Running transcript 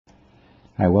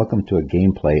Hi, welcome to a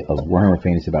gameplay of Warhammer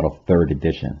Fantasy Battle 3rd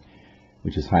Edition,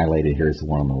 which is highlighted here as the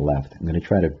one on the left. I'm going to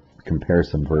try to compare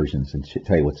some versions and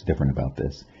tell you what's different about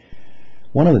this.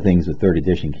 One of the things with 3rd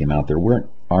Edition came out, there weren't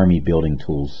army building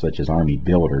tools such as Army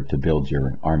Builder to build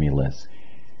your army lists.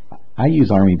 I use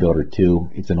Army Builder 2.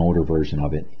 It's an older version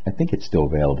of it. I think it's still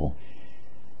available.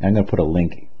 And I'm going to put a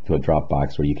link to a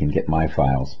Dropbox where you can get my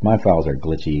files. My files are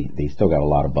glitchy. They still got a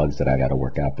lot of bugs that I got to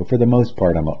work out. But for the most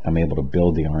part, I'm able to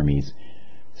build the armies,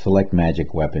 select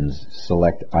magic weapons,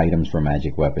 select items for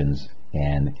magic weapons.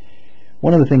 And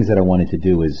one of the things that I wanted to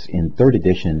do is in 3rd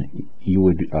edition you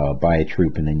would buy a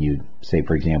troop and then you'd say,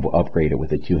 for example, upgrade it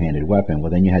with a two-handed weapon.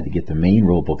 Well, then you had to get the main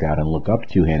rulebook out and look up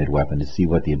two-handed weapon to see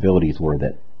what the abilities were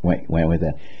that went with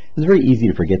it. It was very easy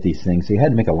to forget these things, so you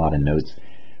had to make a lot of notes.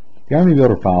 The Army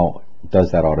Builder file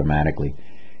does that automatically.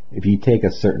 If you take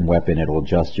a certain weapon, it'll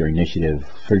adjust your initiative.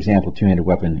 For example, two-handed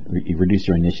weapon, you reduce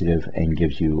your initiative and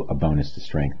gives you a bonus to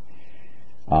strength.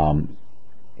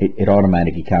 It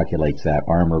automatically calculates that.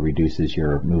 Armor reduces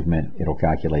your movement. It'll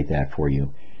calculate that for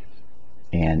you.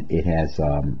 And it has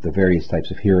the various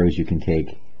types of heroes you can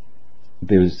take.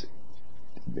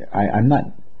 I'm not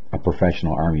a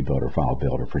professional Army Builder file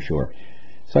builder for sure.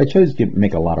 So I chose to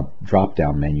make a lot of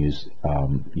drop-down menus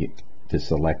to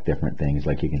select different things.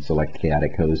 Like you can select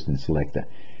chaotic host and select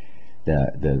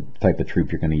the type of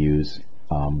troop you're going to use.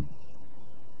 And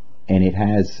it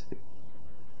has,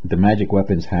 the magic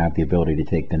weapons have the ability to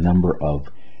take the number of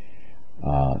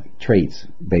traits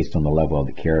based on the level of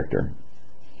the character.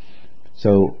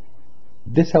 So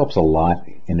this helps a lot,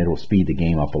 and it'll speed the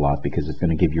game up a lot because it's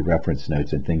going to give you reference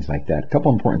notes and things like that. A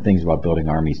couple important things about building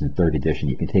armies in 3rd edition.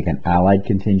 You can take an allied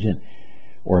contingent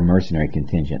or a mercenary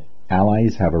contingent.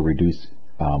 Allies have a reduced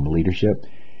leadership.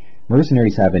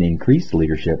 Mercenaries have an increased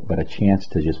leadership, but a chance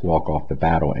to just walk off the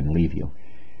battle and leave you.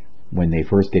 When they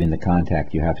first get into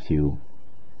contact, you have to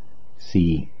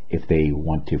see if they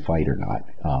want to fight or not.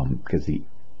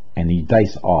 And the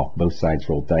dice off, both sides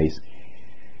roll dice.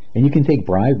 And you can take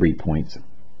bribery points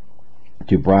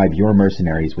to bribe your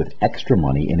mercenaries with extra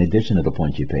money in addition to the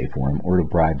points you pay for them, or to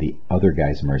bribe the other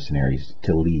guy's mercenaries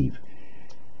to leave.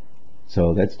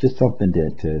 So that's just something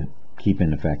to keep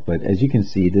in effect. But as you can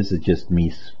see, this is just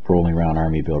me scrolling around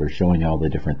Army Builder, showing you all the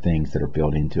different things that are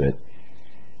built into it.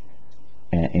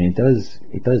 And it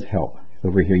does help.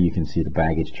 Over here you can see the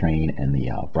baggage train and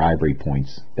the bribery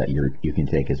points that you can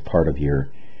take as part of your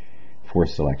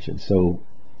force selection. So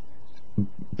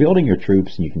building your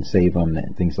troops, and you can save them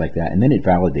and things like that, and then it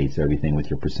validates everything with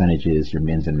your percentages, your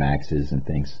mins and maxes and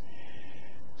things.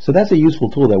 So that's a useful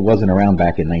tool that wasn't around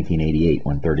back in 1988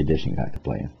 when 3rd edition got to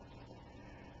play.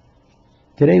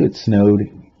 Today it snowed.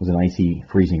 It was an icy,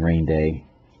 freezing rain day,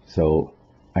 so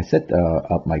I set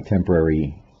up my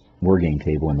temporary wargame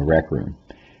table in the rec room,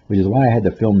 which is why I had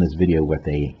to film this video with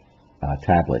a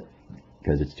tablet,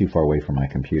 because it's too far away from my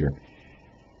computer.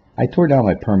 I tore down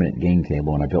my permanent game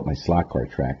table and I built my slot car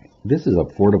track. This is a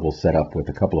portable setup with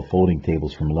a couple of folding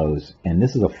tables from Lowe's, and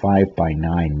this is a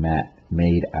 5x9 mat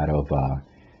made out of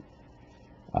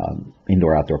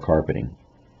indoor-outdoor carpeting.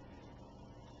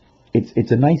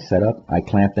 It's a nice setup. I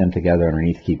clamped them together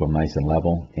underneath to keep them nice and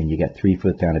level, and you got 3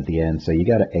 foot down at the end, so you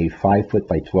got a 5 foot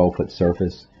by 12 foot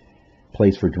surface,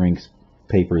 place for drinks,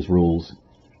 papers, rules.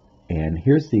 And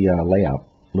here's the layout.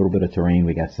 A little bit of terrain.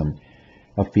 We got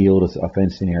a field, a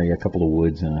fenced-in area, a couple of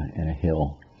woods, and a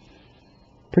hill.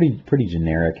 Pretty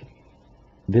generic.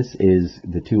 This is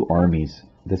the two armies.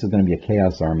 This is going to be a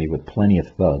Chaos army with plenty of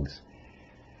thugs.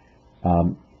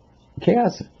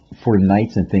 Chaos for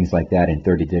knights and things like that in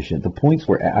 3rd edition, the points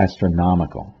were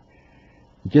astronomical.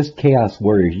 Just Chaos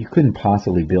warriors, you couldn't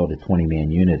possibly build a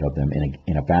 20-man unit of them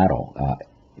in a battle.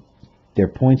 Their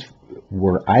points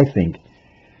were, I think,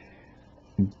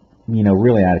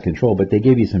 really out of control, but they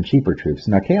gave you some cheaper troops.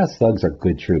 Now, Chaos Thugs are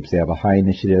good troops. They have a high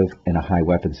initiative and a high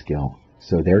weapon skill,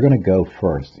 so they're going to go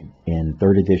first. In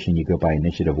 3rd edition, you go by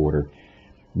initiative order,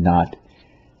 not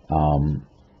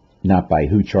by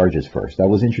who charges first. That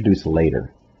was introduced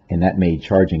later, and that made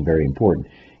charging very important.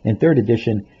 In 3rd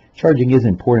edition, charging is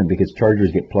important because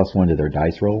chargers get +1 to their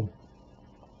dice roll,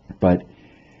 but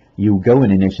you go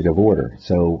in initiative order,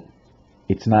 so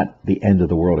it's not the end of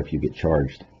the world if you get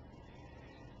charged.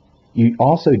 You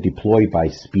also deploy by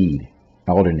speed,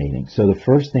 alternating. So the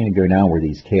first thing to go down were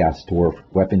these Chaos Dwarf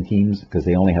weapon teams, because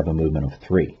they only have a movement of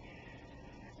 3.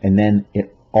 And then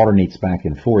it alternates back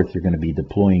and forth. You're going to be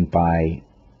deploying by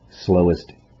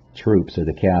slowest troops. So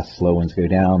the Chaos slow ones go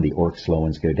down, the Orc slow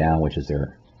ones go down, which is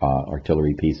their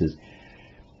artillery pieces.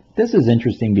 This is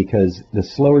interesting because the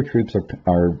slower troops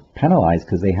are penalized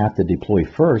because they have to deploy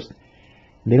first,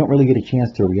 they don't really get a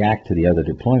chance to react to the other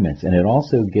deployments, and it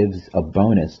also gives a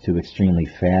bonus to extremely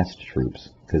fast troops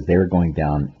because they're going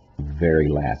down very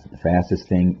last. The fastest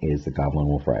thing is the Goblin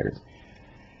Wolf Riders,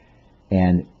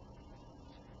 and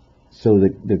so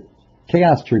the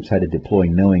Chaos troops had to deploy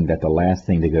knowing that the last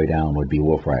thing to go down would be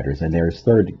Wolf Riders, and there's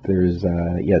 30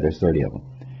 of them.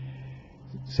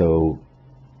 So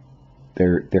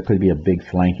there could be a big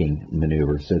flanking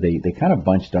maneuver. So they kind of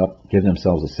bunched up, give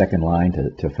themselves a second line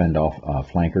to fend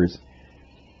off flankers.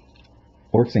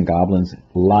 Orcs and goblins,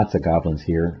 lots of goblins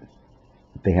here.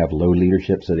 They have low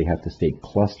leadership, so they have to stay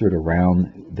clustered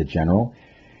around the general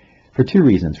for two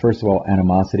reasons. First of all,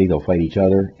 animosity. They'll fight each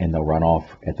other, and they'll run off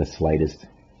at the slightest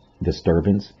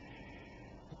disturbance.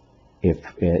 The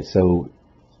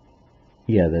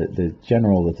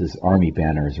general with his army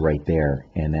banner is right there,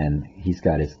 and then he's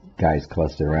got his guys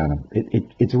clustered around him.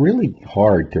 It's really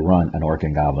hard to run an orc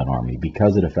and goblin army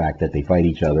because of the fact that they fight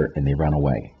each other and they run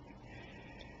away.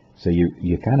 So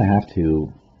you kind of have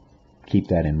to keep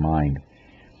that in mind.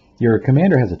 Your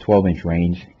commander has a 12-inch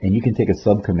range, and you can take a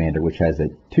sub-commander which has a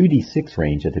 2d6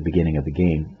 range at the beginning of the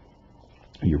game.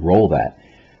 You roll that.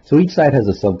 So each side has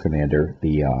a sub-commander.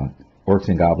 The orcs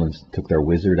and goblins took their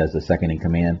wizard as the second in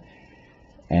command,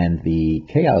 and the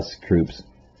chaos troops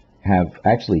have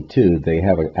actually two. They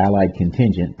have an allied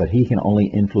contingent, but he can only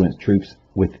influence troops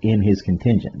within his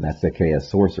contingent. That's the chaos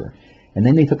sorcerer. And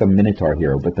then they took a minotaur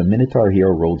hero, but the minotaur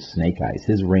hero rolled snake eyes.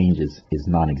 His range is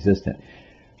non-existent.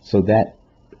 So that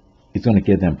is going to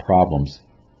give them problems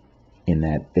in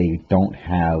that they don't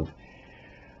have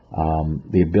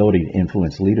the ability to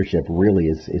influence leadership. Really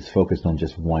is focused on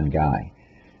just one guy.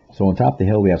 So on top of the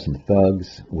hill we have some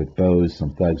thugs with bows,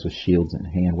 some thugs with shields and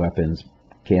hand weapons,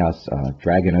 chaos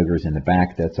dragon ogres in the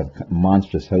back. That's a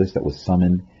monstrous host that was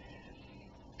summoned,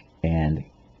 and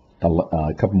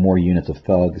a couple more units of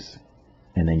thugs,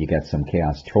 and then you got some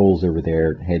chaos trolls over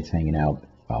there, heads hanging out,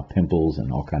 pimples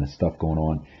and all kind of stuff going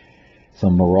on.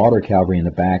 Some marauder cavalry in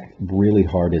the back, really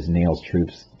hard as nails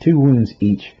troops, 2 wounds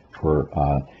each for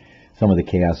some of the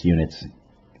chaos units,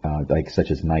 like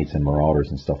such as knights and marauders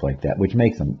and stuff like that, which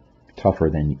makes them tougher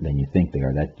than you think they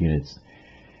are. That unit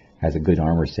has a good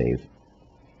armor save.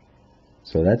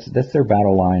 So that's their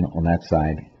battle line on that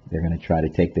side. They're going to try to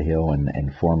take the hill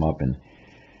and form up and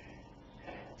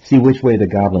see which way the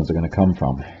goblins are going to come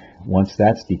from. Once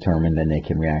that's determined, then they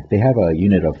can react. They have a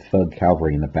unit of thug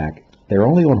cavalry in the back. They're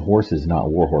only on horses,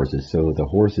 not war horses, so the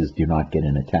horses do not get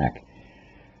an attack.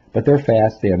 But they're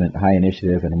fast, they have a high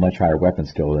initiative, and a much higher weapon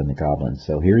skill than the goblins.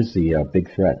 So here's the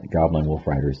big threat, the Goblin Wolf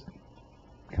Riders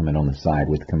coming on the side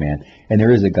with command. And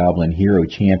there is a Goblin Hero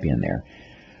champion there.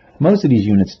 Most of these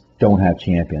units don't have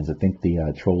champions. I think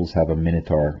the Trolls have a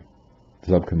Minotaur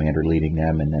sub-commander leading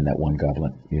them, and then that one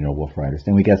Goblin, Wolf Riders.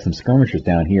 Then we got some skirmishers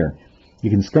down here. You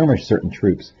can skirmish certain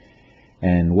troops,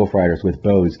 and Wolf Riders with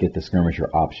bows get the skirmisher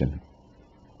option.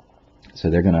 So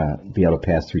they're going to be able to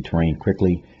pass through terrain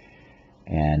quickly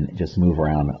and just move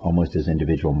around almost as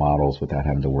individual models without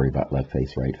having to worry about left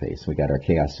face, right face. We got our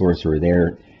Chaos Sorcerer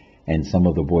there, and some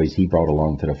of the boys he brought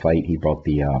along to the fight. He brought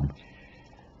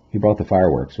the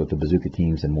fireworks with the bazooka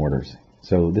teams and mortars.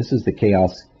 So this is the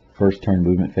Chaos first turn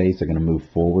movement phase. They're going to move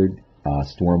forward,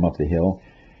 storm up the hill,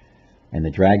 and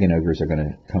the Dragon Ogres are going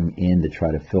to come in to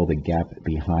try to fill the gap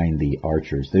behind the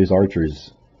archers. Those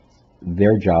archers,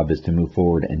 their job is to move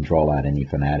forward and draw out any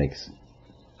fanatics.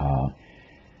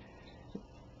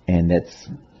 And that's,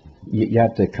 you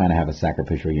have to kind of have a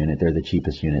sacrificial unit. They're the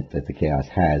cheapest unit that the Chaos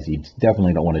has. You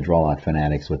definitely don't want to draw out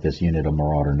fanatics with this unit of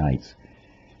Marauder Knights.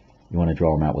 You want to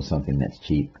draw them out with something that's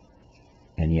cheap.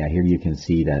 And yeah, here you can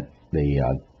see that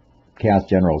the Chaos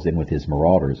General's in with his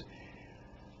Marauders,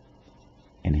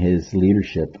 and his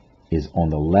leadership is on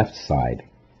the left side,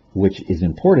 which is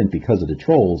important because of the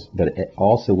Trolls, but it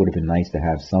also would have been nice to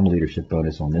have some leadership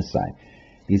bonus on this side.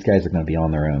 These guys are going to be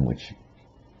on their own, which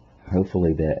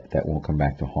hopefully that won't come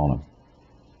back to haunt them.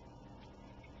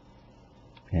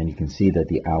 And you can see that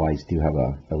the allies do have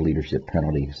a leadership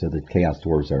penalty, so the Chaos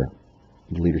Dwarves are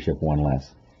leadership 1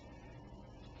 less.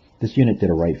 This unit did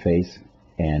a right face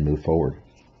and moved forward.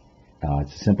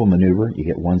 It's a simple maneuver. You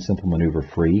get 1 simple maneuver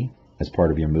free as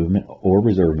part of your movement or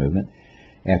reserve movement.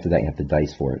 After that, you have to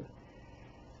dice for it.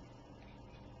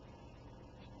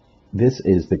 This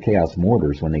is the Chaos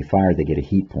Mortars. When they fire, they get a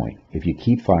heat point. If you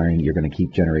keep firing, you're going to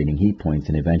keep generating heat points,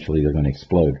 and eventually they're going to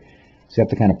explode. So you have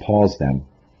to kind of pause them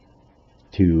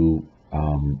to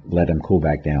let them cool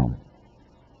back down.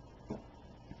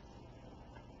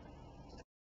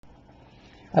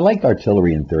 I liked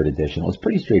artillery in 3rd edition. It was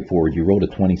pretty straightforward. You rolled a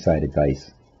 20-sided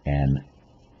dice, and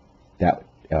that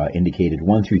indicated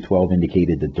 1 through 12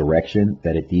 indicated the direction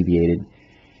that it deviated.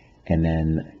 and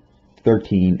then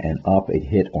 13 and up it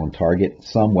hit on target.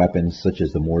 Some weapons, such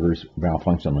as the mortars,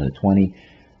 malfunctioned on a 20.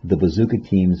 The bazooka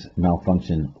teams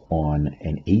malfunctioned on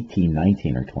an 18,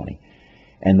 19, or 20.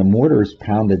 And the mortars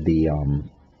pounded the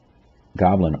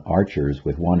goblin archers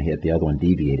with one hit, the other one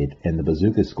deviated, and the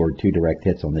bazooka scored 2 direct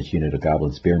hits on this unit of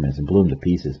goblin spearmen and blew them to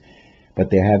pieces. But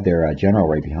they have their general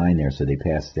right behind there, so they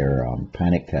passed their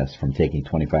panic test from taking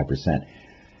 25%.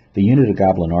 The unit of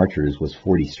goblin archers was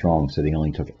 40 strong, so they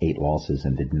only took 8 losses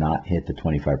and did not hit the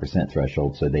 25%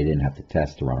 threshold, so they didn't have to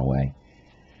test to run away.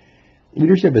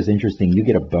 Leadership is interesting. You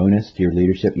get a bonus to your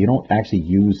leadership. You don't actually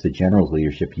use the general's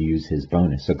leadership, you use his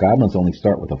bonus. So goblins only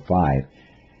start with a 5,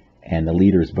 and the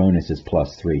leader's bonus is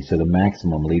 +3. So the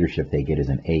maximum leadership they get is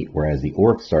an 8, whereas the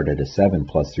orcs start at a 7,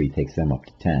 +3 takes them up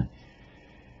to 10.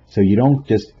 So you don't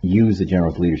just use the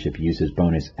general's leadership, you use his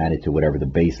bonus added to whatever the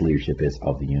base leadership is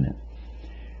of the unit.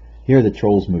 Here the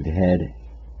trolls moved ahead,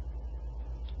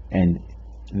 and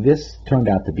this turned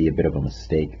out to be a bit of a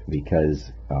mistake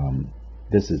because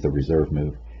this is the reserve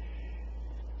move.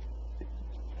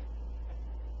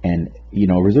 And, you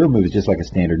know, a reserve move is just like a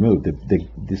standard move.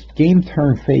 This game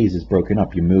turn phase is broken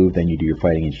up. You move, then you do your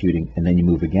fighting and shooting, and then you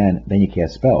move again, then you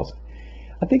cast spells.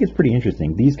 I think it's pretty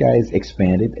interesting. These guys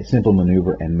expanded, a simple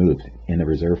maneuver, and moved in the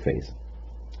reserve phase.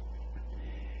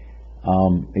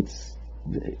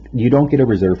 You don't get a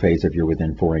reserve phase if you're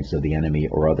within 4 inches of the enemy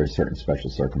or other certain special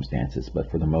circumstances,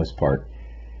 but for the most part,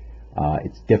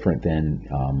 it's different than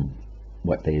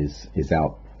what is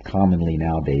out commonly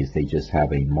nowadays. They just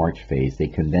have a march phase. They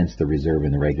condense the reserve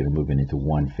and the regular movement into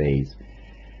one phase.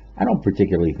 I don't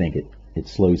particularly think it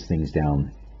slows things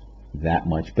down that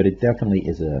much, but it definitely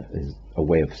is a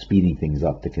way of speeding things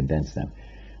up to condense them.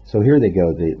 So here they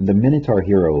go. The Minotaur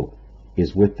hero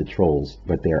is with the trolls,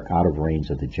 but they're out of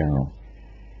range of the general.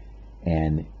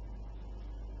 And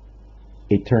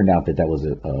it turned out that was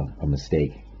a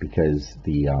mistake, because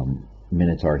the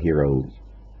Minotaur hero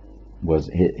was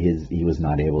he was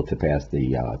not able to pass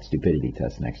the stupidity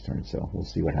test next turn. So we'll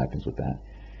see what happens with that.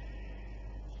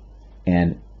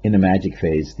 And in the magic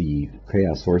phase, the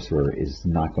Chaos Sorcerer is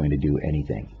not going to do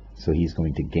anything. So he's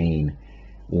going to gain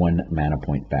 1 mana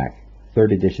point back.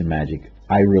 3rd edition magic,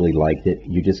 I really liked it.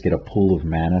 You just get a pool of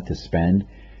mana to spend.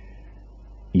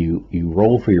 You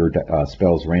roll for your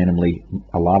spells randomly.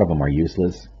 A lot of them are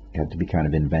useless. You have to be kind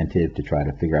of inventive to try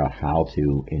to figure out how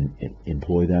to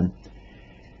employ them.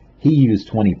 He used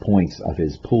 20 points of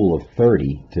his pool of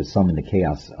 30 to summon the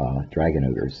Chaos Dragon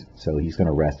Ogres. So he's going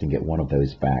to rest and get 1 of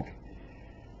those back.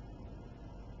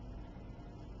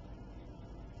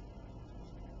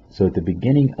 So at the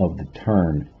beginning of the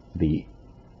turn, the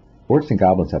orcs and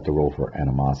goblins have to roll for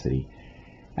animosity.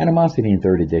 Animosity in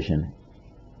 3rd edition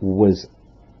was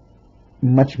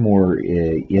much more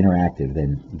interactive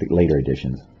than the later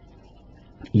editions.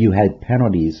 You had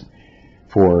penalties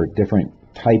for different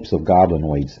types of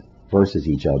goblinoids versus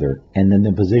each other, and then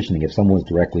the positioning. If someone was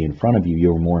directly in front of you,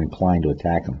 you were more inclined to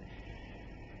attack them.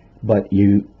 But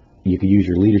you could use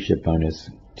your leadership bonus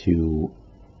to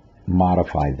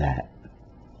modify that,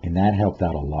 and that helped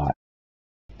out a lot.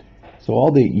 So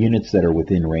all the units that are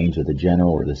within range of the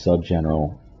general or the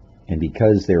sub-general, and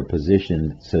because they're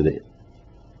positioned so that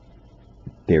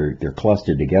they're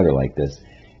clustered together like this,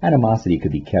 animosity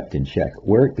could be kept in check.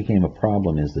 Where it became a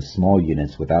problem is the small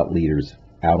units without leaders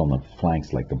out on the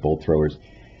flanks, like the bolt throwers.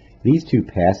 These two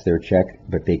passed their check,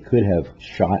 but they could have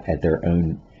shot at their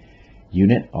own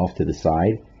unit off to the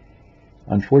side.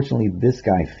 Unfortunately, this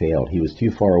guy failed. He was too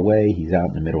far away. He's out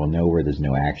in the middle of nowhere. There's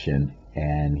no action,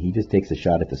 and he just takes a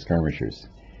shot at the skirmishers.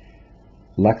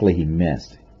 Luckily, he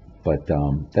missed. But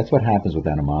that's what happens with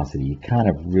animosity. You kind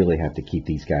of really have to keep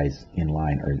these guys in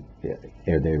line,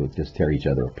 or they will just tear each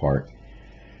other apart.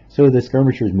 So the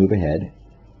skirmishers move ahead.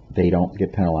 They don't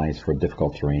get penalized for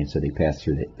difficult terrain, so they pass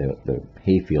through the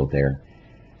hayfield there.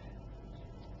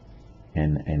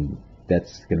 And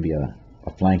that's going to be a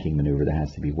flanking maneuver that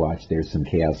has to be watched. There's some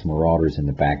Chaos Marauders in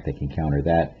the back that can counter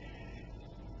that.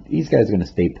 These guys are going to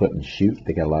stay put and shoot.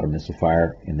 They got a lot of missile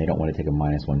fire, and they don't want to take a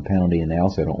 -1 penalty, and they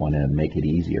also don't want to make it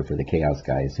easier for the Chaos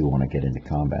guys who want to get into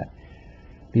combat.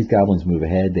 These goblins move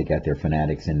ahead. They got their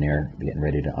fanatics in there, getting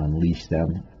ready to unleash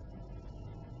them.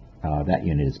 That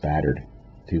unit is battered.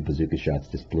 2 bazooka shots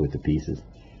just blew it to pieces.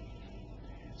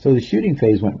 So the shooting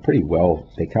phase went pretty well.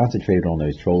 They concentrated on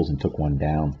those trolls and took 1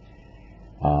 down.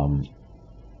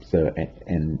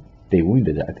 And they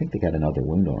wounded. I think they got another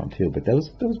wound on them too. But that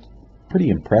was pretty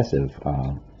impressive,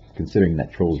 considering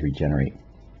that trolls regenerate.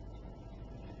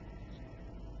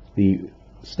 The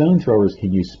stone throwers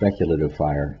can use speculative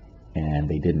fire, and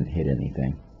they didn't hit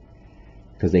anything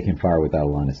because they can fire without a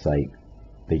line of sight.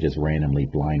 they just randomly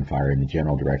blind fire in the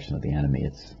general direction of the enemy.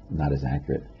 It's not as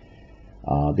accurate.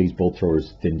 These bolt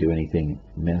throwers didn't do anything,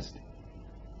 missed.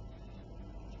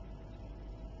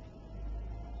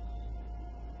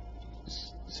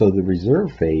 So the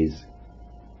reserve phase,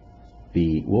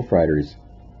 the Wolf Riders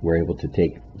were able to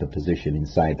take the position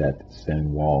inside that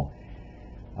stone wall.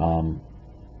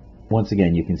 Once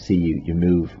again, you can see you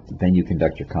move, then you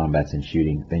conduct your combats and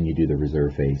shooting, then you do the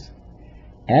reserve phase.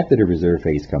 After the reserve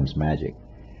phase comes magic.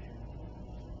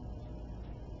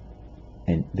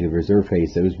 And the reserve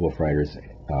phase, those Wolf Riders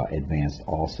advanced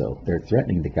also. They're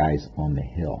threatening the guys on the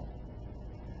hill.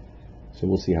 So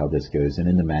we'll see how this goes. And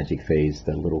in the magic phase,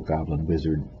 the little goblin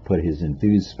wizard put his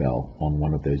enthuse spell on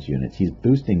one of those units. He's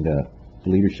boosting the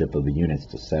leadership of the units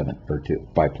to 7 or 2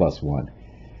 by +1.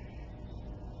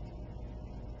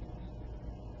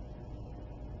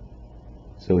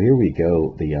 So here we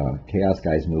go. The Chaos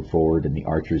guys move forward, and the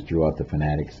archers drew out the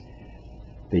fanatics.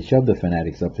 They shoved the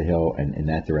fanatics up the hill and in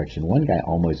that direction. One guy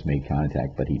almost made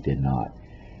contact, but he did not.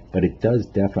 But it does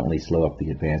definitely slow up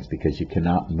the advance, because you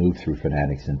cannot move through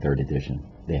fanatics in 3rd edition.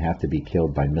 They have to be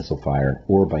killed by missile fire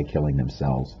or by killing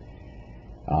themselves.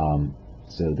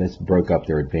 So this broke up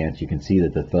their advance. You can see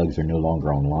that the thugs are no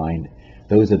longer online.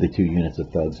 Those are the 2 units of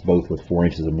thugs, both with 4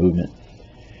 inches of movement.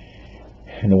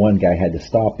 And the one guy had to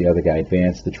stop, the other guy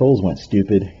advanced. The trolls went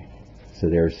stupid, so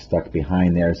they're stuck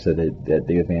behind there, so that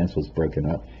the advance was broken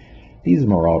up. These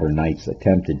Marauder Knights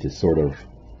attempted to sort of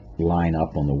line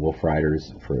up on the Wolf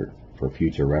Riders for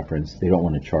future reference. They don't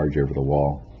want to charge over the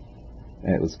wall.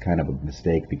 And it was kind of a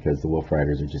mistake, because the Wolf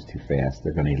Riders are just too fast.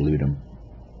 They're going to elude them.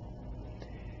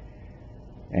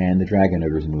 And the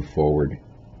Dragonoders move forward.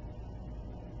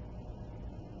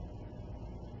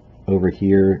 Over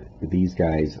here, these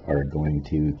guys are going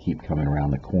to keep coming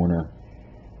around the corner.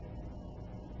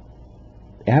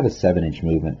 They have a 7-inch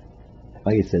movement.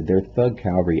 Like I said, they're thug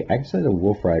cavalry. Actually, the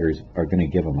Wolf Riders are going to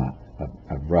give them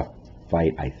a rough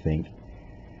fight, I think,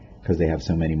 because they have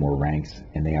so many more ranks,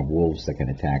 and they have wolves that can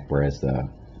attack, whereas the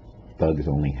thugs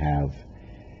only have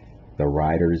the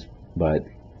riders. But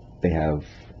they have...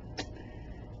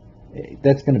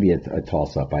 That's going to be a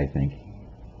toss-up, I think.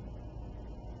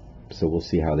 So we'll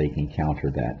see how they can counter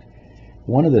that.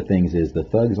 One of the things is the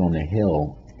thugs on the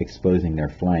hill exposing their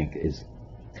flank is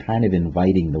kind of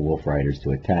inviting the Wolf Riders to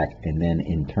attack, and then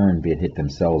in turn get hit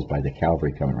themselves by the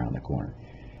cavalry coming around the corner.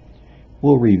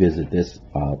 We'll revisit this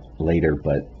later,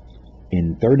 but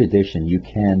in 3rd edition you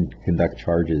can conduct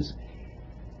charges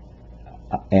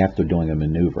after doing a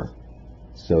maneuver.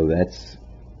 So that's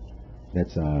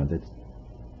it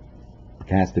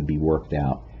has to be worked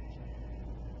out.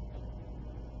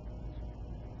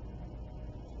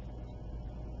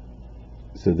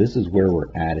 So this is where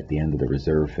we're at the end of the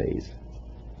reserve phase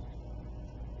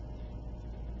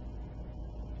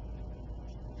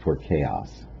for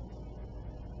Chaos.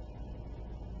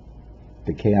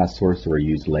 The Chaos Sorcerer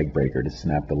used Legbreaker to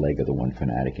snap the leg of the one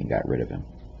fanatic and got rid of him.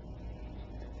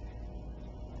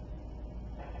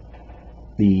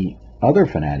 The other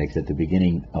fanatics at the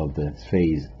beginning of the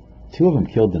phase, 2 of them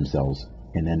killed themselves,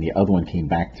 and then the other one came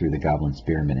back through the Goblin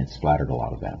Spearmen and splattered a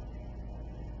lot of them.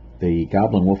 The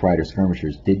Goblin Wolf Rider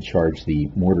skirmishers did charge the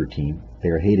mortar team.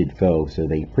 They're a hated foe, so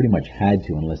they pretty much had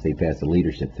to unless they passed the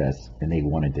leadership test, and they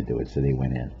wanted to do it, so they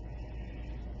went in.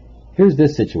 Here's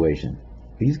this situation.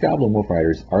 These Goblin Wolf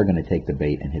Riders are going to take the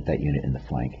bait and hit that unit in the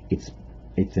flank. It's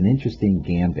an interesting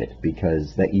gambit,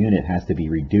 because that unit has to be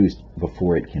reduced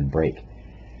before it can break.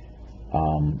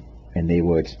 And they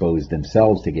will expose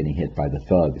themselves to getting hit by the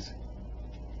thugs.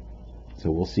 So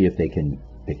we'll see if they can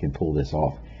pull this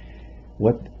off.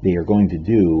 What they are going to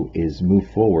do is move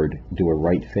forward, do a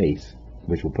right face,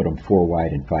 which will put them 4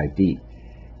 wide and 5 deep,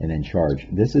 and then charge.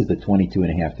 This is the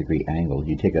 22.5 degree angle.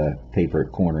 You take a paper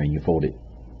corner and you fold it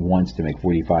once to make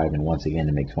 45 and once again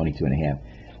to make 22.5.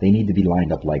 They need to be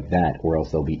lined up like that, or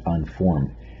else they'll be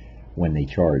unformed when they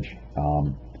charge.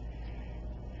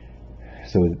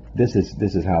 So this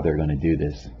is how they're going to do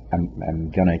this. I'm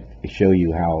going to show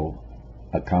you how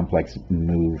a complex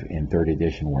move in 3rd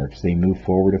edition works. They move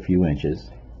forward a few inches.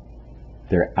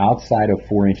 They're outside of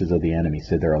 4 inches of the enemy,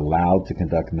 so they're allowed to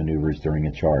conduct maneuvers during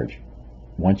a charge.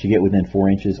 Once you get within 4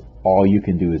 inches, all you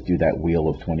can do is do that wheel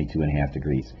of 22.5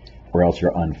 degrees, or else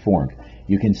you're unformed.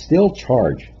 You can still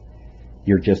charge,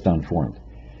 you're just unformed.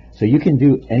 So you can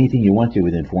do anything you want to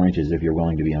within 4 inches if you're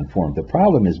willing to be unformed. The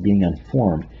problem is being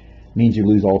unformed means you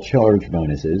lose all charge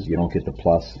bonuses. You don't get the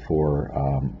plus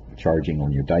for charging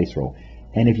on your dice roll.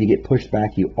 And if you get pushed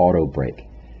back, you auto break.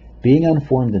 Being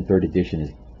unformed in 3rd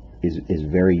edition is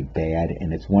very bad,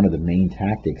 and it's one of the main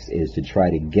tactics is to try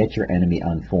to get your enemy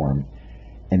unformed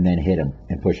and then hit them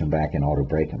and push them back and auto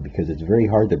break them, because it's very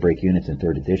hard to break units in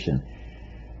 3rd edition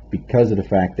because of the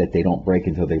fact that they don't break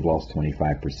until they've lost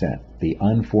 25%. The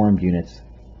unformed units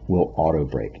will auto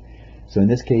break. So in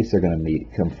this case, they're going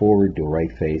to come forward, do a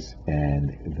right face,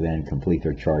 and then complete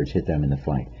their charge, hit them in the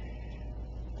flank.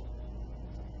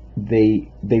 They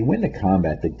win the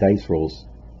combat. The dice rolls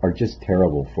are just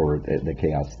terrible for the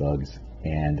Chaos Thugs,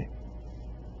 and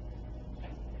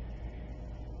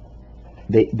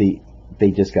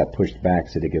they just got pushed back,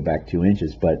 so they go back 2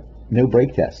 inches, but no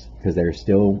break test, because there's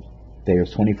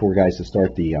 24 guys to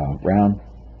start the round.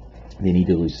 They need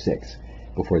to lose 6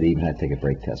 before they even have to take a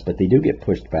break test, but they do get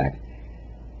pushed back.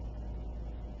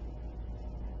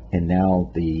 And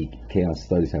now the Chaos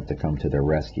Thugs have to come to their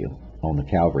rescue. On the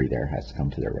cavalry there has to come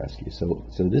to their rescue. So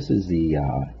this is the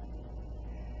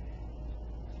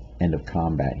end of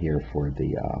combat here for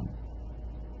the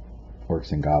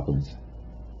Orcs and Goblins.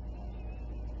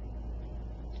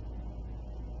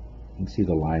 You can see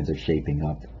the lines are shaping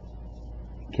up.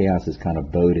 Chaos is kind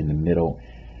of bowed in the middle.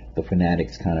 The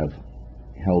Fanatics kind of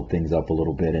held things up a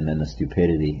little bit, and then the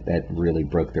Stupidity, that really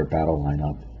broke their battle line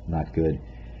up. Not good.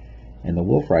 And the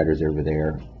Wolf Riders over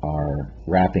there are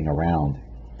wrapping around.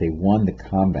 They won the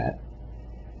combat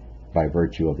by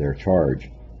virtue of their charge,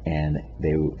 and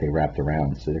they wrapped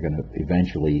around. So they're going to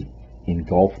eventually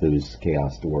engulf those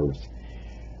Chaos Dwarves.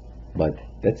 But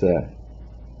that's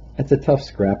a tough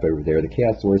scrap over there. The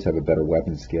Chaos Dwarves have a better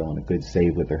weapon skill and a good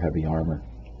save with their heavy armor.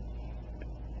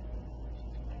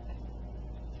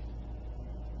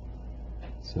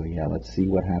 So yeah, let's see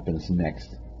what happens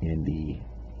next in the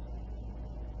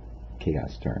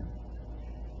Chaos turn.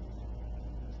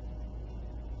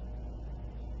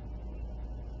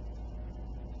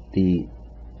 The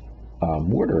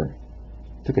mortar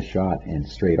took a shot and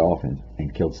strayed off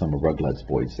and killed some of Rugled's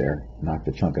boys there, knocked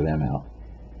a chunk of them out.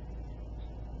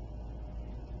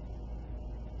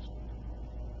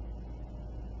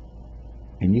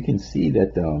 And you can see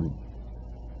that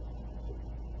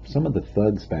some of the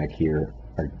thugs back here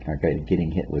are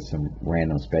getting hit with some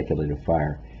random speculative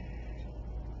fire.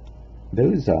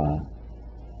 Those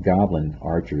goblin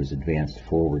archers advanced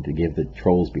forward to give the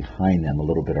trolls behind them a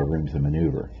little bit of room to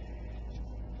maneuver.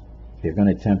 They're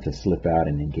going to attempt to slip out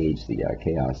and engage the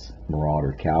Chaos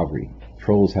Marauder cavalry.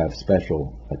 Trolls have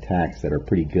special attacks that are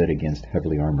pretty good against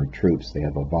heavily armored troops. They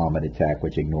have a vomit attack,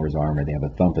 which ignores armor. They have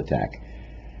a thump attack.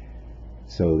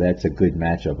 So that's a good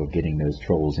matchup of getting those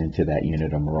trolls into that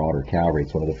unit of Marauder cavalry.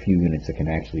 It's one of the few units that can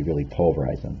actually really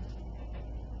pulverize them.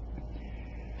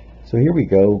 So here we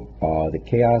go. The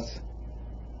Chaos.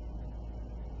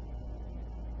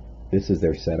 This is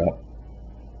their setup.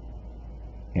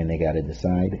 And they got to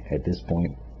decide at this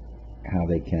point how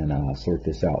they can sort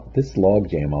this out. This log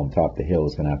jam on top of the hill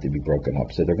is going to have to be broken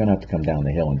up. So they're going to have to come down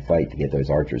the hill and fight to get those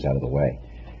archers out of the way.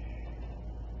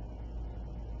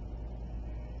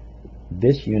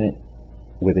 This unit,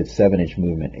 with its 7-inch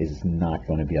movement, is not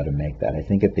going to be able to make that. I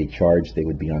think if they charged, they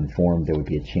would be unformed. There would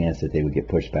be a chance that they would get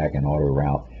pushed back and auto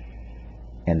route.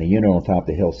 And the unit on top of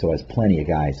the hill still has plenty of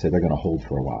guys, so they're going to hold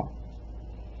for a while.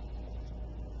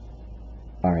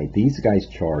 Alright, these guys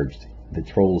charged. The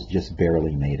trolls just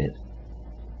barely made it.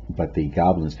 But the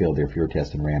goblins failed their field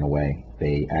test and ran away.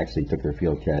 They actually took their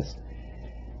field test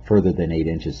further than 8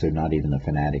 inches, so not even the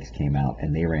Fanatics came out,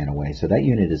 and they ran away. So that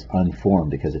unit is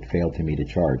unformed because it failed to meet a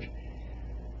charge.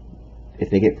 If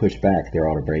they get pushed back, they're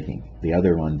auto breaking. The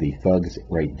other one, the thugs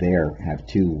right there, have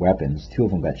 2 weapons. 2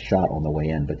 of them got shot on the way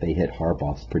in, but they hit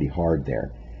Harboths pretty hard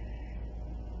there.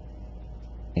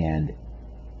 And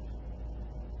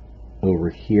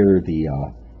over here, the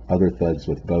other thugs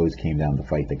with bows came down to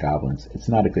fight the goblins. It's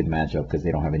not a good matchup because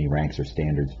they don't have any ranks or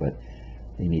standards, but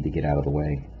they need to get out of the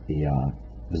way. The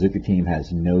bazooka team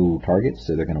has no targets,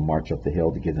 so they're going to march up the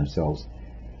hill to give themselves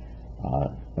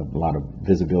a lot of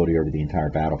visibility over the entire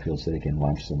battlefield so they can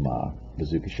launch some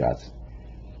bazooka shots.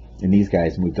 And these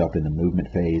guys moved up in the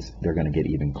movement phase. They're going to get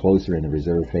even closer in the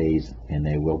reserve phase, and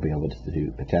they will be able to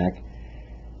do attack.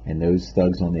 And those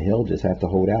thugs on the hill just have to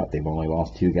hold out. They've only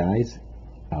lost 2 guys.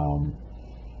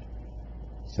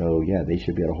 So yeah, they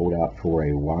should be able to hold out for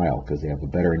a while because they have a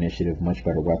better initiative, much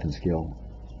better weapon skill.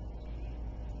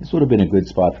 This would have been a good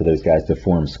spot for those guys to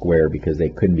form square because they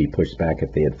couldn't be pushed back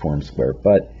if they had formed square.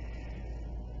 But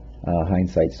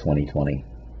hindsight's 20/20.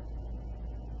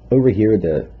 Over here,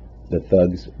 the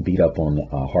thugs beat up on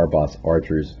Harboth's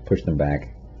archers, pushed them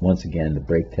back. Once again, the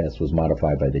break test was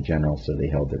modified by the general, so they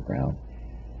held their ground.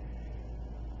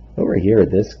 Over here,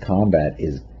 this combat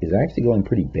is actually going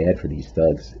pretty bad for these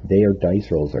thugs. Their dice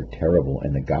rolls are terrible,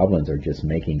 and the goblins are just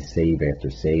making save after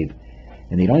save.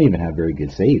 And they don't even have very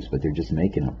good saves, but they're just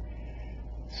making them.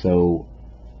 So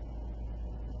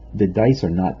the dice are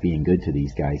not being good to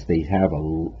these guys. They have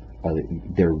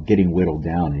they're getting whittled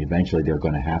down, and eventually they're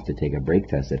going to have to take a break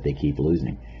test if they keep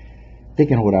losing. They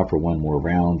can hold out for one more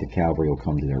round. The cavalry will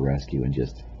come to their rescue and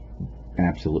just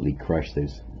absolutely crush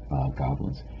those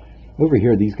goblins. Over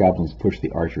here, these goblins push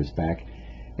the archers back,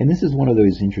 and this is one of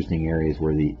those interesting areas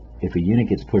where if a unit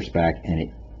gets pushed back and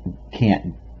it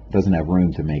doesn't have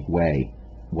room to make way,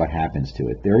 what happens to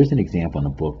it? There is an example in the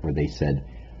book where they said,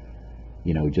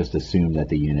 just assume that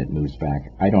the unit moves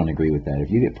back. I don't agree with that.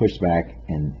 If you get pushed back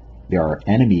and there are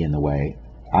enemy in the way,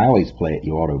 I always play it,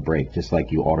 you auto brake, just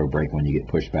like you auto brake when you get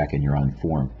pushed back and you're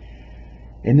unformed.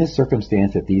 In this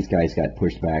circumstance, if these guys got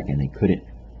pushed back and they couldn't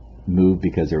move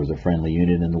because there was a friendly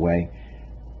unit in the way,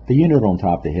 the unit on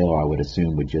top of the hill, I would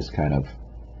assume, would just kind of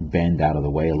bend out of the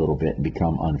way a little bit and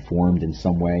become unformed in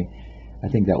some way. I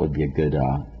think that would be a good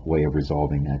way of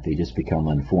resolving that. They just become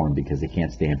unformed because they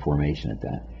can't stay in formation at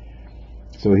that.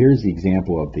 So here's the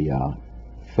example of the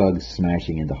thugs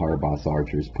smashing into Harbaugh's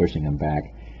archers, pushing them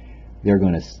back. They're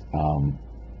going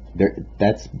to,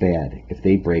 that's bad. If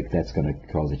they break, that's going to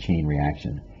cause a chain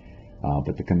reaction.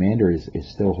 But the commander is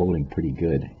still holding pretty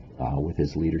good with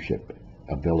his leadership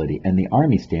ability. And the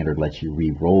Army Standard lets you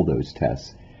re-roll those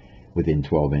tests within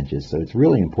 12 inches. So it's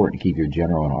really important to keep your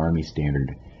general and Army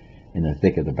Standard in the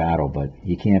thick of the battle, but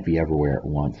you can't be everywhere at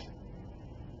once.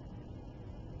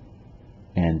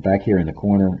 And back here in the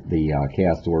corner, the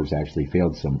Chaos Dwarves actually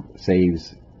failed some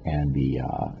saves, and the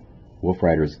Wolf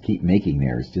Riders keep making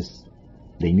theirs. Just,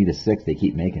 they need a 6, they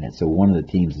keep making it. So one of the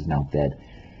teams is now dead.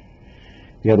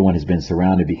 The other one has been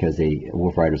surrounded because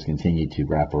Wolf Riders continue to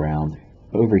wrap around.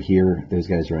 Over here, those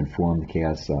guys are informed. The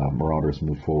Chaos Marauders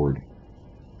move forward.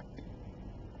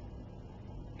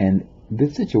 And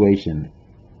this situation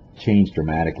changed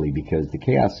dramatically because the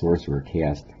Chaos Sorcerer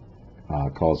cast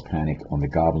caused panic on the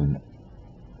Goblin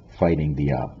fighting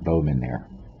the bowmen there.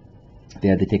 They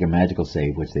had to take a magical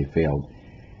save, which they failed.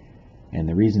 And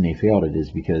the reason they failed it is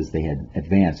because they had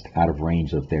advanced out of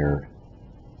range of their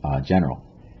general.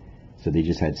 So they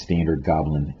just had standard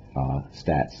Goblin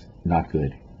stats, not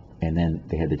good. And then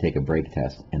they had to take a break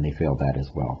test, and they failed that as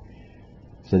well.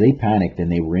 So they panicked,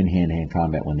 and they were in hand-to-hand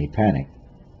combat when they panicked.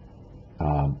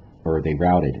 Or they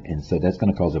routed, and so that's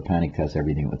going to cause a panic test,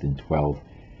 everything within 12.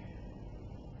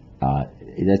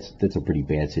 That's a pretty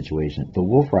bad situation. The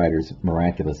Wolf Riders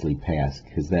miraculously passed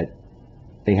because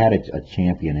they had a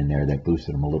champion in there that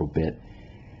boosted them a little bit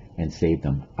and saved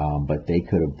them, but they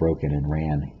could have broken and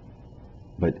ran.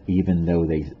 But even though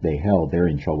they held, they're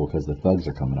in trouble because the thugs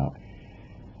are coming up.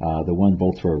 The one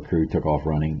bolt thrower crew took off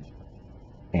running,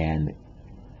 and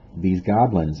these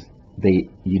goblins,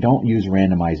 you don't use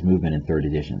randomized movement in 3rd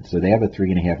edition, so they have a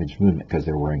 3.5-inch movement because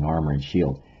they're wearing armor and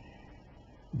shield.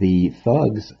 The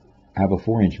thugs have a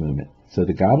 4-inch movement, so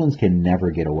the goblins can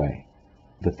never get away.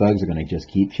 The thugs are going to just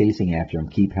keep chasing after them,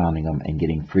 keep hounding them, and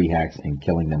getting free hacks and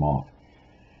killing them off.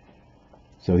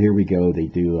 So here we go. They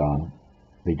do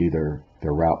their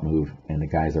route move, and the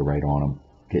guys are right on them,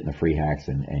 getting the free hacks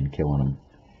and killing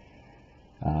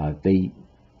them.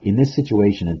 In this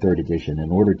situation in 3rd edition, in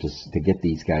order to get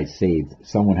these guys saved,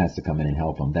 someone has to come in and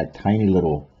help them. That tiny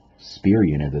little spear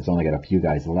unit that's only got a few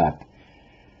guys left,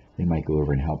 they might go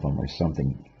over and help them or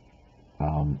something.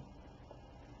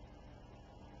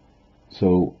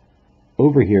 So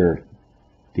over here,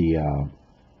 the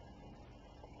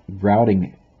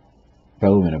routing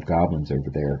bowmen of goblins over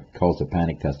there caused a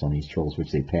panic test on these trolls,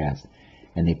 which they passed.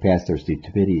 And they passed their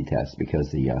stupidity test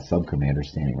because the sub-commander's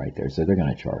standing right there, so they're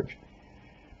going to charge.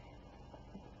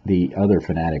 The other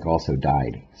fanatic also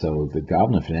died, so the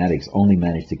goblin fanatics only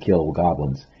managed to kill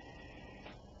goblins.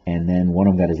 And then one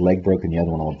of them got his leg broken, the other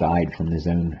one all died from his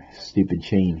own stupid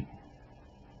chain.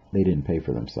 They didn't pay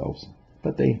for themselves,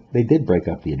 but they did break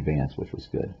up the advance, which was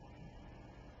good.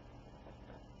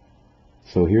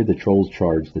 So here the trolls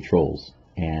charge the trolls,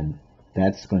 and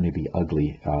that's going to be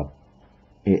ugly.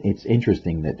 It's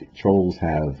interesting that trolls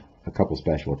have a couple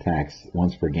special attacks.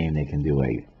 Once per game they can do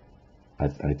an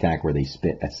attack where they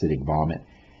spit acidic vomit,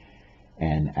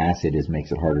 and acid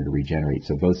makes it harder to regenerate.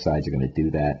 So both sides are going to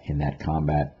do that in that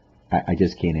combat. I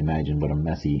just can't imagine what a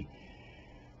messy,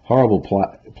 horrible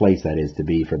place that is to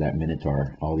be for that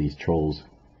Minotaur. All these trolls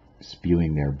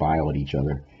spewing their bile at each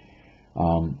other.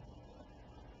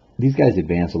 These guys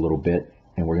advance a little bit,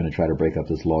 and we're going to try to break up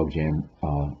this logjam.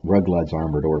 Ruglad's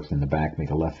armored orcs in the back make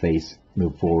a left face,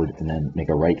 move forward, and then make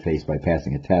a right face by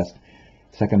passing a test.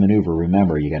 Second maneuver,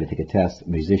 remember, you got to take a test.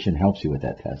 Musician helps you with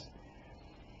that test.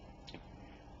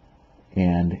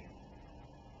 And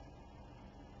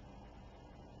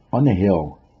on the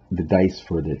hill, the dice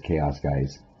for the Chaos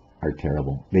guys are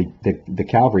terrible. The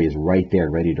cavalry is right there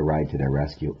ready to ride to their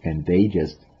rescue, and they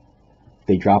just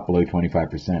they drop below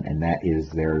 25%, and that is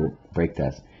their break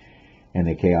test. And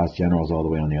the Chaos Generals all the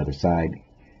way on the other side,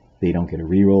 they don't get a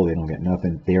reroll, they don't get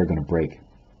nothing, they are going to break.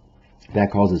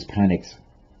 That causes panics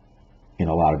in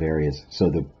a lot of areas. So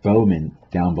the bowmen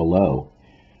down below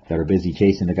that are busy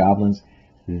chasing the goblins,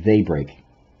 they break,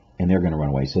 and they're going to run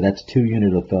away. So that's 2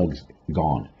 units of thugs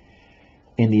gone.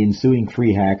 In the ensuing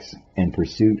free hacks and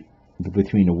pursuit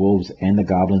between the wolves and the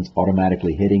goblins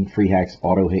automatically hitting, free hacks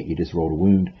auto hit, you just rolled a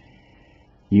wound.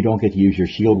 You don't get to use your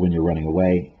shield when you're running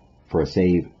away for a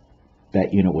save.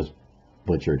 That unit was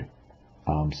butchered.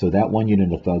 So that 1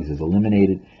 unit of thugs is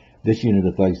eliminated. This unit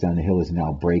of thugs down the hill is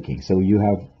now breaking. So you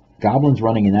have goblins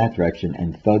running in that direction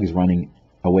and thugs running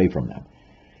away from them.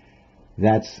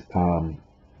 That's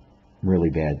really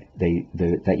bad.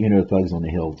 That unit of thugs on the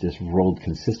hill just rolled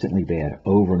consistently bad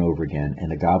over and over again,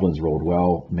 and the goblins rolled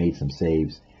well, made some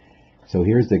saves. So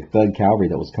here's the thug cavalry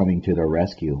that was coming to their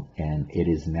rescue, and it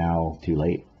is now too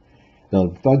late.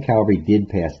 The thug cavalry did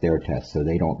pass their test, so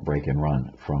they don't break and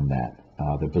run from that.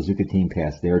 The bazooka team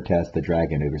passed their test, the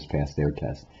dragon ogres passed their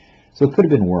test. So it could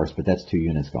have been worse, but that's 2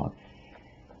 units gone.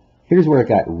 Here's where it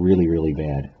got really, really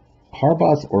bad.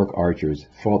 Harbaugh's orc archers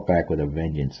fought back with a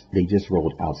vengeance. They just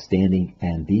rolled outstanding,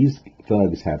 and these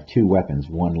thugs have 2 weapons,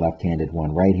 one left-handed,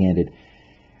 one right-handed.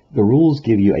 The rules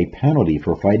give you a penalty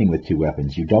for fighting with 2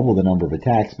 weapons. You double the number of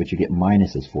attacks, but you get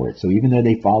minuses for it. So even though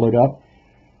they followed up,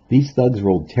 these thugs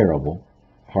rolled terrible.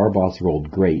 Harbaugh's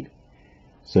rolled great,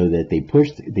 so that they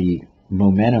pushed, the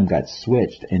momentum got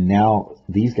switched, and now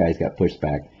these guys got pushed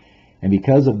back. And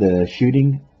because of the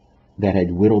shooting that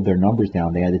had whittled their numbers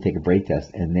down, they had to take a break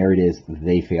test, and there it is,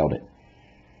 they failed it.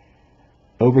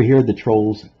 Over here, the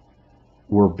trolls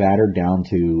were battered down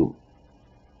to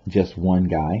just 1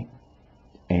 guy,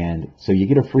 and so you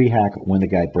get a free hack when the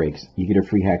guy breaks. You get a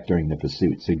free hack during the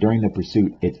pursuit. So during the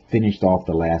pursuit, it finished off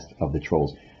the last of the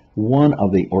trolls. 1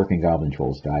 of the orc and goblin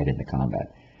trolls died in the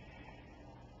combat.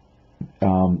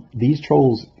 These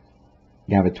trolls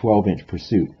have a 12-inch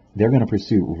pursuit. They're going to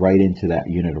pursue right into that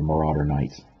unit of Marauder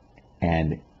Knights.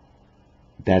 And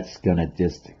that's going to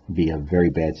just be a very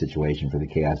bad situation for the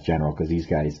Chaos General, because these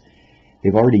guys,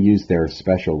 they've already used their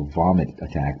special vomit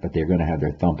attack, but they're going to have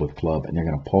their thump with club, and they're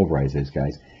going to pulverize those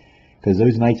guys. Because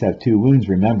those knights have 2 wounds,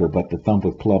 remember, but the thump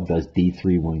with club does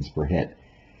D3 wounds per hit.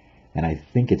 And I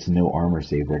think it's no armor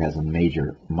save, where it has a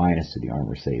major minus to the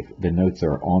armor save. The notes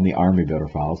are on the Army Builder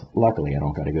files. Luckily, I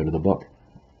don't got to go to the book.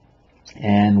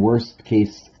 And worst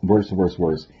case, worse.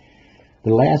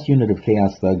 The last unit of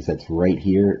Chaos Thugs that's right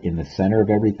here in the center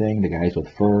of everything, the guys with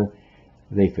fur,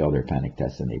 they fail their panic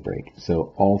test and they break.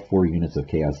 So all 4 units of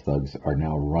Chaos Thugs are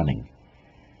now running.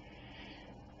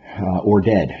 Or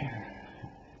dead.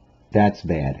 That's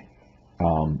bad.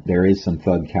 There is some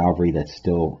Thug cavalry that's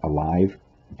still alive,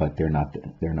 but they're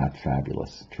not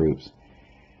fabulous troops.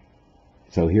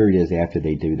 So here it is after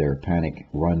they do their panic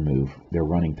run move. They're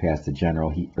running past the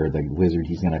general, or the wizard.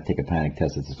 He's going to take a panic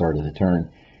test at the start of the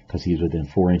turn, because he's within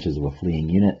 4 inches of a fleeing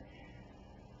unit.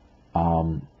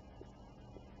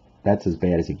 That's as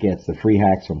bad as it gets. The free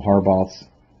hacks from Harbaugh's.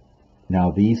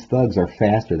 Now these thugs are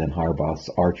faster than Harbaugh's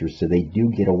archers, so they do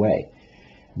get away.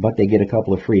 But they get a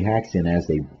couple of free hacks in as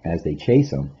they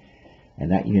chase them,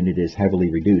 and that unit is heavily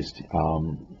reduced.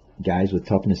 Guys with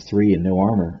toughness 3 and no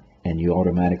armor, and you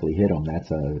automatically hit them.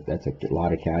 That's a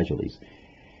lot of casualties.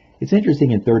 It's interesting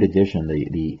in 3rd edition,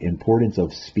 the importance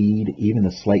of speed, even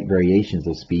the slight variations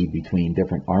of speed between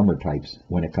different armor types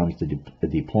when it comes to the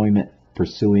deployment,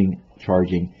 pursuing,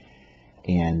 charging,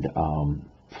 and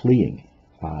fleeing.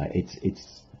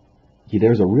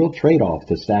 There's a real trade-off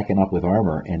to stacking up with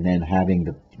armor and then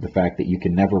having the fact that you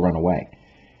can never run away,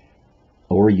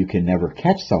 or you can never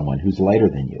catch someone who's lighter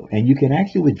than you. And you can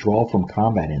actually withdraw from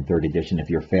combat in 3rd edition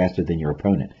if you're faster than your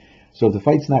opponent. So if the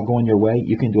fight's not going your way,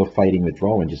 you can do a fighting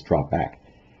withdrawal and just drop back.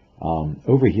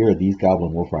 Over here, these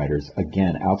Goblin Wolf Riders,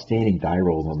 again, outstanding die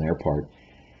rolls on their part.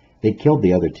 They killed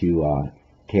the other 2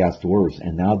 Chaos Dwarves,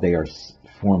 and now they are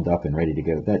formed up and ready to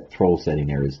go. That troll setting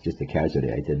there is just a casualty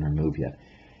I didn't remove yet.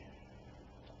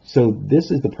 So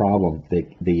this is the problem.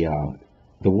 The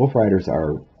Wolf Riders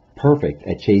are perfect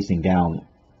at chasing down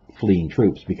fleeing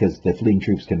troops, because the fleeing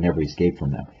troops can never escape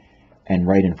from them. And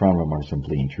right in front of them are some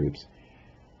fleeing troops.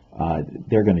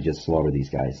 They're going to just slaughter these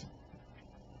guys,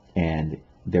 and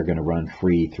they're going to run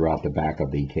free throughout the back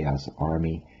of the Chaos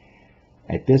Army.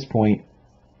 At this point,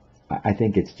 I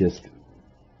think it's just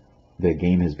the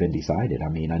game has been decided. I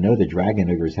mean, I know the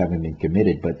Dragon Ogres haven't been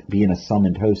committed, but being a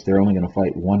summoned host, they're only going to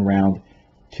fight 1 round,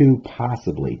 2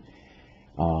 possibly.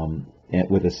 And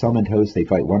with a summoned host, they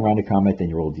fight 1 round of combat, then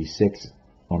you roll d6.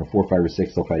 On a 4, 5, or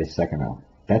 6, they'll fight a 2nd round.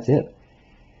 That's it.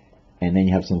 And then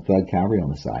you have some Thug cavalry on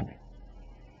the side.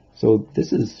 So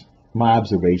this is my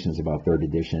observations about third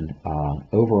edition.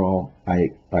 Overall, I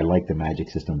like the magic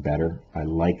system better. I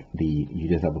like you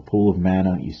just have a pool of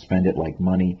mana, you spend it like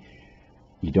money,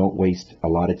 you don't waste a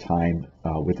lot of time.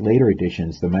 With later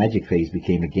editions, the magic phase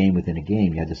became a game within a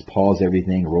game. You had to pause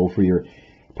everything, roll for your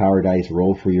power dice,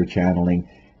 roll for your channeling.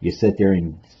 You sit there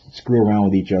and screw around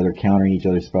with each other, countering each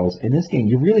other's spells. In this game,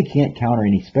 you really can't counter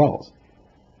any spells.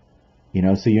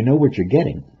 So you know what you're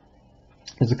getting.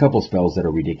 There's a couple spells that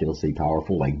are ridiculously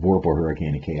powerful, like Vorpal,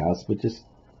 Hurricane of Chaos, but just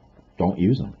don't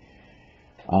use them.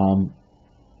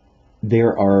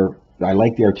 I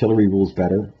like the artillery rules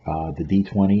better. The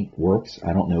D20 works.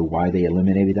 I don't know why they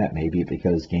eliminated that. Maybe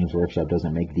because Games Workshop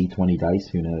doesn't make D20 dice.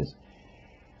 Who knows?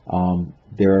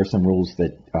 There are some rules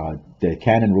that the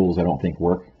cannon rules I don't think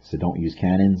work, so don't use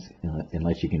cannons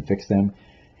unless you can fix them.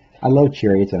 I love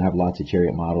chariots, and I have lots of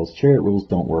chariot models. Chariot rules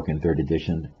don't work in third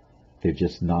edition. They're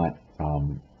just not.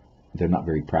 They're not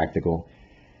very practical.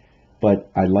 But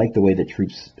I like the way that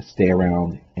troops stay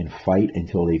around and fight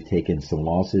until they've taken some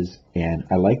losses. And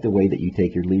I like the way that you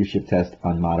take your leadership test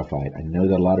unmodified. I know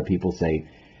that a lot of people say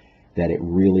that it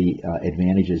really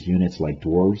advantages units like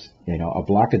dwarves. A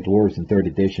block of dwarves in third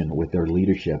edition with their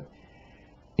leadership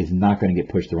is not going to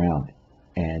get pushed around,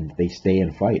 and they stay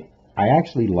and fight. I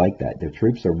actually like that. Their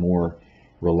troops are more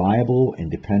reliable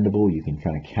and dependable. You can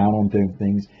kind of count on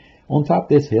things. On top of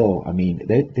this hill, I mean,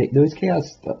 those Chaos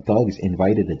Thugs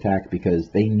invited attack because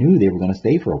they knew they were going to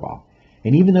stay for a while.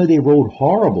 And even though they rolled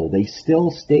horrible, they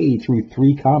still stayed through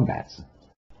 3 combats.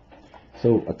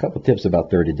 So a couple tips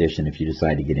about third edition if you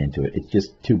decide to get into it. It's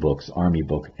just 2 books, Army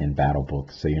Book and Battle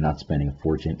Book, so you're not spending a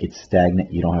fortune. It's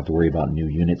stagnant. You don't have to worry about new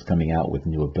units coming out with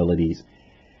new abilities,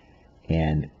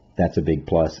 and that's a big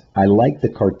plus. I like the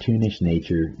cartoonish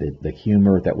nature, the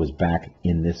humor that was back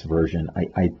in this version.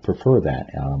 I prefer that,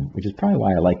 which is probably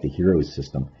why I like the Heroes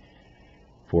system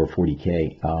for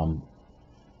 40K.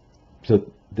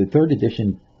 So the third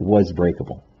edition was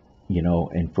breakable,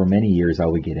 and for many years I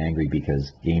would get angry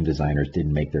because game designers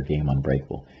didn't make their game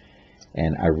unbreakable.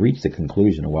 And I reached the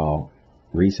conclusion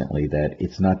recently that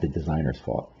it's not the designer's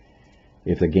fault.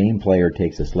 If a game player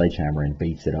takes a sledgehammer and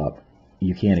beats it up,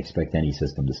 you can't expect any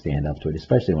system to stand up to it,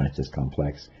 especially when it's this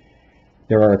complex.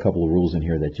 There are a couple of rules in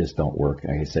here that just don't work.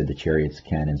 Like I said, the chariots,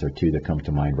 cannons are 2 that come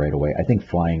to mind right away. I think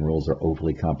flying rules are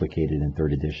overly complicated in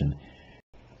third edition.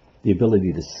 The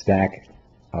ability to stack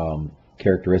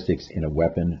characteristics in a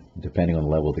weapon, depending on the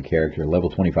level of the character. A level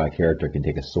 25 character can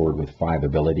take a sword with 5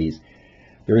 abilities.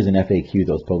 There is an FAQ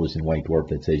that was published in White Dwarf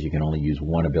that says you can only use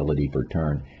 1 ability per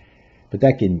turn. But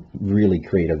that can really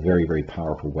create a very, very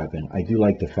powerful weapon. I do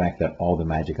like the fact that all the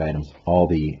magic items, all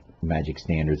the magic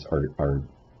standards are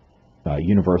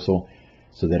universal,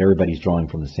 so that everybody's drawing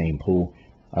from the same pool.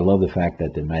 I love the fact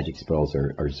that the magic spells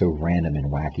are so random and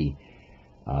wacky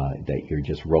that you're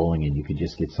just rolling and you could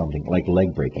just get something like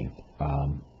leg breaking.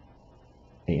 And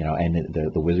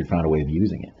the wizard found a way of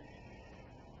using it.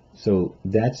 So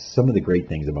that's some of the great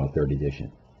things about third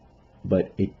edition.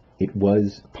 But it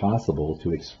was possible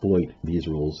to exploit these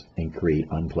rules and create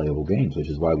unplayable games, which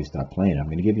is why we stopped playing. I'm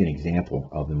going to give you an example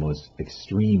of the most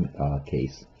extreme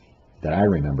case that I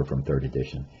remember from third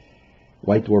edition.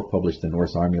 White Dwarf published the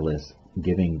Norse Army list,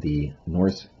 giving the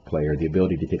Norse player the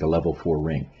ability to take a level 4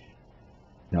 ring.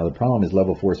 Now the problem is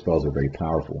level 4 spells are very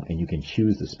powerful, and you can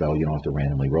choose the spell, you don't have to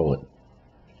randomly roll it.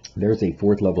 There's a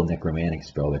 4th level necromantic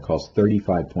spell that costs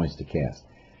 35 points to cast.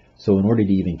 So in order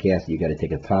to even cast it, you got to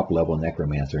take a top level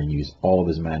necromancer and use all of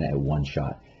his mana at 1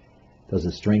 shot. Does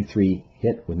a strength 3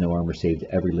 hit with no armor save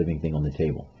to every living thing on the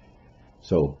table.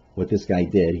 So what this guy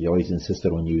did, he always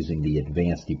insisted on using the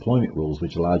advanced deployment rules,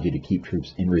 which allowed you to keep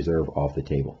troops in reserve off the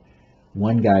table.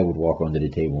 1 guy would walk onto the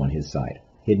table on his side,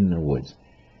 hidden in the woods.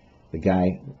 The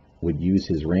guy would use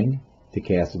his ring to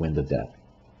cast Wind of Death.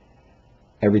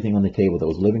 Everything on the table that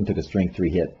was living took a strength 3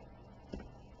 hit,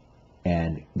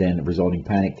 and then resulting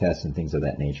panic tests and things of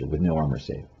that nature with no armor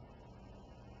save.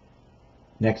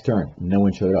 Next turn, no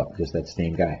one showed up, just that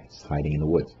same guy hiding in the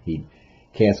woods. He'd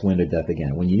cast Wind of Death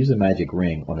again. When you use a magic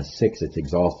ring on a 6, it's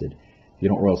exhausted. If you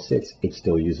don't roll 6, it's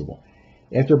still usable.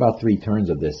 After about 3 turns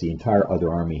of this, the entire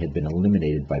other army had been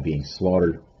eliminated by being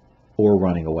slaughtered or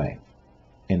running away,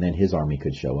 and then his army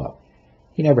could show up.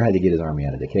 He never had to get his army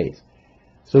out of the case.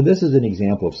 So this is an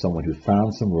example of someone who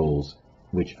found some rules,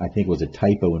 which I think was a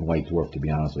typo in White Dwarf, to be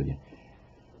honest with you.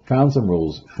 Found some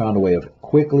rules, found a way of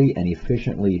quickly and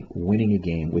efficiently winning a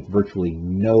game with virtually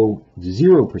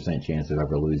 0% chance of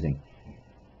ever losing.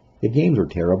 The games were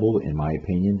terrible, in my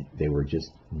opinion. They were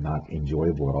just not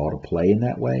enjoyable at all to play in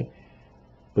that way.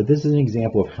 But this is an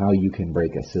example of how you can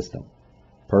break a system.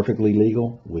 Perfectly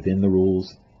legal, within the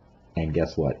rules, and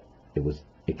guess what? It was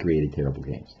it created terrible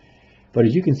games. But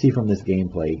as you can see from this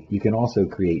gameplay, you can also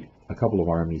create a couple of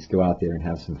armies, go out there and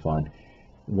have some fun,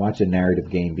 watch a narrative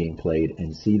game being played,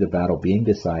 and see the battle being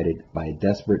decided by a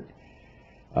desperate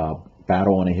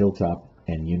battle on a hilltop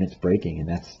and units breaking, and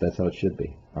that's how it should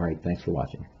be. All right, thanks for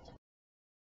watching.